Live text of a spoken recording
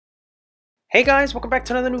Hey guys, welcome back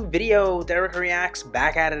to another new video. Dereck Reacts,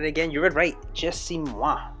 back at it again. You read right, Suis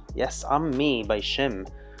Moi. Yes, I'm me by Shim.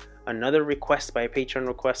 Another request by a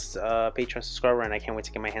Patreon subscriber, and I can't wait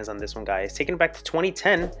to get my hands on this one, guys. Taking it back to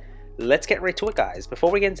 2010. Let's get right to it, guys.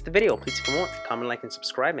 Before we get into the video, please take a moment, comment, like, and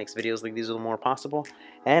subscribe. Makes videos like these a little more possible.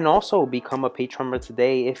 And also become a Patreon member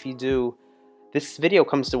today. If you do, this video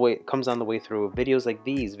comes on the way through. Videos like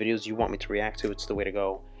these, videos you want me to react to, it's the way to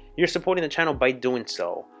go. You're supporting the channel by doing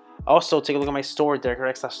so. Also, take a look at my store,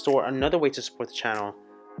 DereckRx.store. Another way to support the channel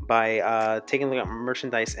by taking a look at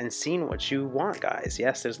merchandise and seeing what you want, guys.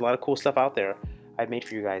 Yes, there's a lot of cool stuff out there I've made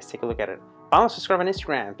for you guys. Take a look at it. Follow and subscribe on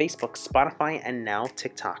Instagram, Facebook, Spotify, and now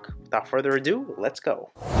TikTok. Without further ado, let's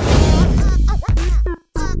go.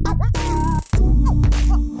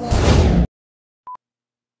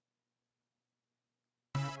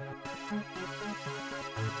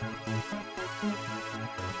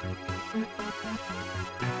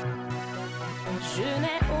 Je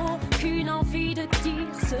n'ai aucune envie de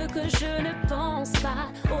dire ce que je ne pense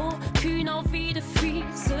pas, aucune envie de fuir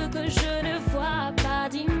ce que je ne vois pas.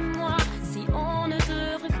 Dis-moi si on ne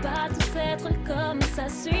devrait pas tous être comme ça.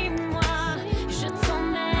 Suis-moi, je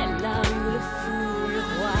t'emmène là où le fou le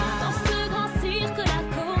roi. Dans ce grand cirque, la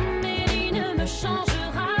comédie ne me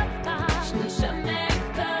changera pas. Je n'ai jamais eu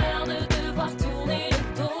peur de devoir tourner le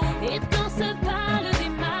dos. Et dans ce bal des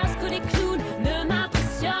masques, les clowns ne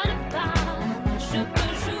m'impressionnent pas. Je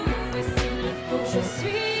peux jouer s'il le faut. Je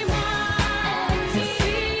suis moi, je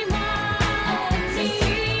suis moi, je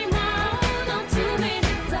suis moi dans tous mes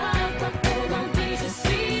états. Quoi qu'on en dise, je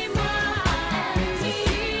suis moi, je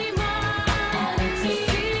suis moi, je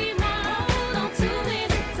suis moi dans tous mes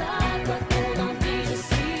états. Quoi qu'on en dise, je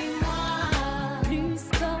suis moi. Plus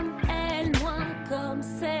comme elle, moins comme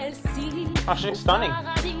celle-ci. Oh, she's stunning.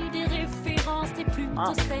 Paradis des références, t'es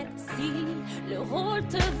plutôt celle-ci. Le rôle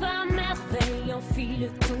te va à merveille, enfile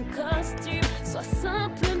ton costume. Sois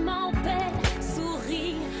simplement belle,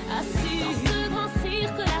 souris, assure. Dans ce grand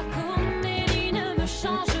cirque, la comédie ne me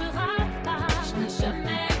changera pas. Je n'ai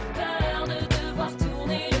jamais eu peur de devoir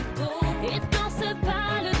tourner le dos. Et dans ce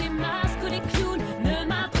bal des masques, les clowns ne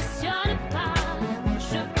m'impressionnent pas.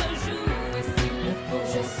 Je peux jouer s'il le faut.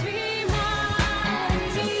 Je suis moi,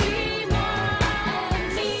 je suis moi, je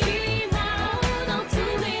suis moi dans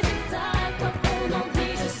tous mes états. Quoi qu'on en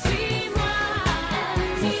dise, je suis moi, je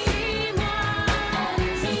suis moi,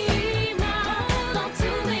 je suis moi dans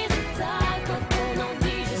tous mes états. Quoi qu'on en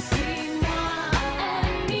dise, je suis moi.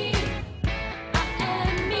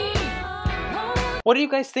 What do you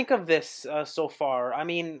guys think of this so far? I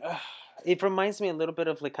mean, it reminds me a little bit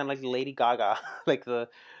of like kind of like Lady Gaga, like the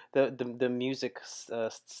music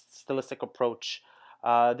stylistic approach.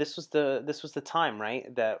 This was the time,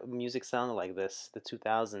 right, that music sounded like this, the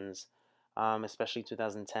 2000s, especially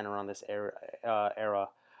 2010, around this era.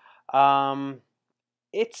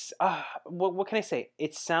 It's what can I say?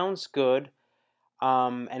 It sounds good.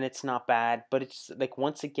 And it's not bad, but it's like,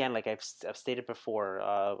 once again, like I've stated before,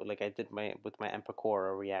 like I did with my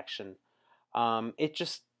Empacora reaction. It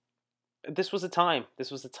just, this was a time,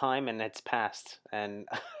 and it's past, and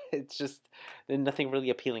it's just, there's nothing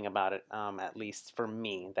really appealing about it. At least for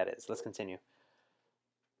me, that is. Let's continue. Quoi qu'on en dise, je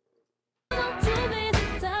suis moi, je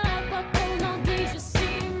suis moi, je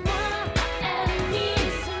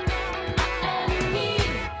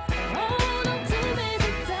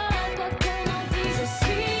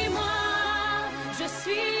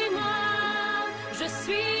suis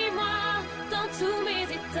moi dans tous mes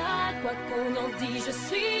états. Quoi qu'on en dise, je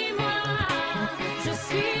suis moi, je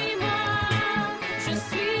suis moi, je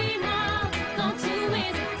suis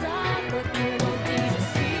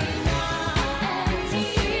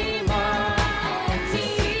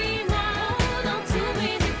moi dans tous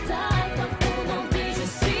mes états. Quoi qu'on en dise, je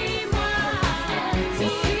suis moi, je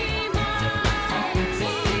suis moi, je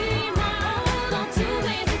suis moi dans tous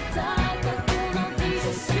mes états. Quoi qu'on en dise,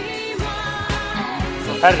 je suis moi.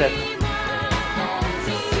 Competitive.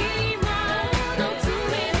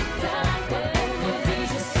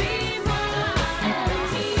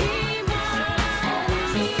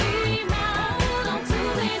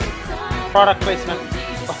 Product placement.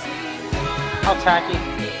 Oh, how tacky.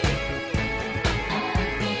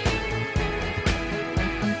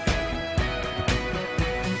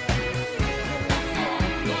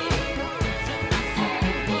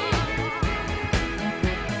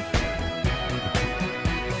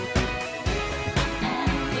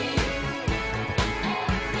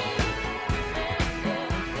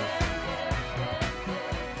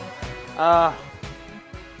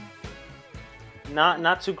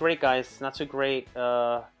 Not too great, guys. Not too great.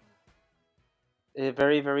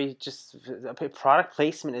 very, very just product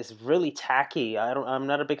placement is really tacky. I'm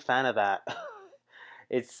not a big fan of that.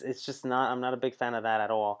 It's just not. I'm not a big fan of that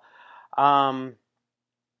at all. Um,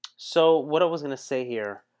 so what I was gonna say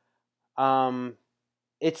here. Um,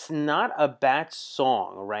 it's not a bad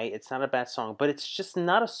song, right? It's not a bad song, but it's just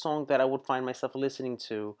not a song that I would find myself listening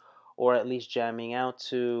to, or at least jamming out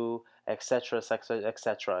to, etc., etc.,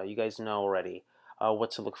 etc. You guys know already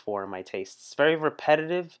what to look for in my tastes. It's very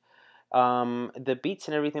repetitive. The beats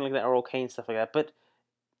and everything like that are okay and stuff like that, but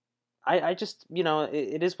I just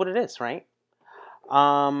it is what it is, right?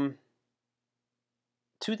 Um,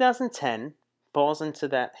 2010 falls into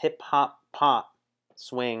that hip hop pop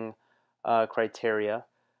swing criteria.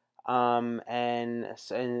 And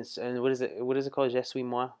what is it? What is it called? Je suis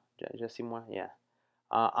moi. Je suis moi. Yeah.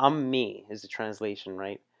 I'm me is the translation,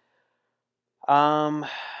 right? Um.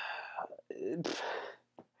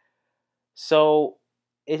 So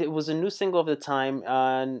it was a new single of the time,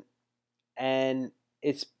 and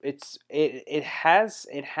it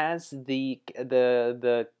has the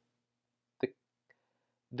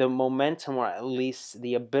the momentum, or at least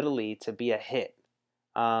the ability to be a hit,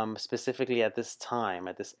 specifically at this time,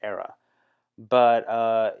 at this era. But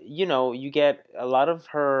you get a lot of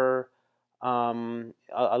her, a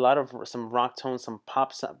lot of some rock tones, some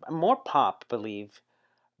pop, more pop, I believe,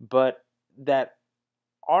 but that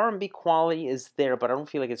R&B quality is there, but I don't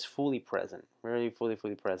feel like it's fully present, really fully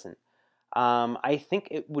present. I think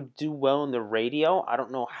it would do well in the radio. I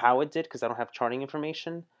don't know how it did because I don't have charting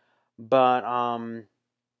information, but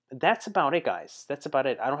that's about it, guys. That's about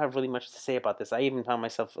it. I don't have really much to say about this. I even found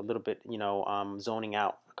myself a little bit, zoning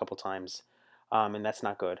out a couple times, and that's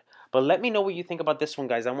not good. But let me know what you think about this one,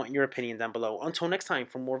 guys. I want your opinion down below. Until next time,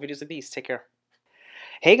 for more videos like these, take care.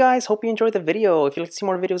 Hey guys, hope you enjoyed the video. If you'd like to see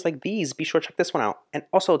more videos like these, be sure to check this one out. And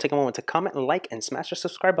also take a moment to comment and like and smash the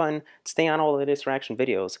subscribe button to stay on all the latest reaction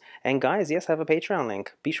videos. And guys, yes, I have a Patreon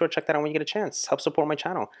link. Be sure to check that out when you get a chance. Help support my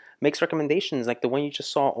channel. Makes recommendations like the one you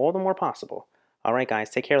just saw all the more possible. Alright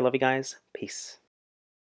guys, take care. Love you guys. Peace.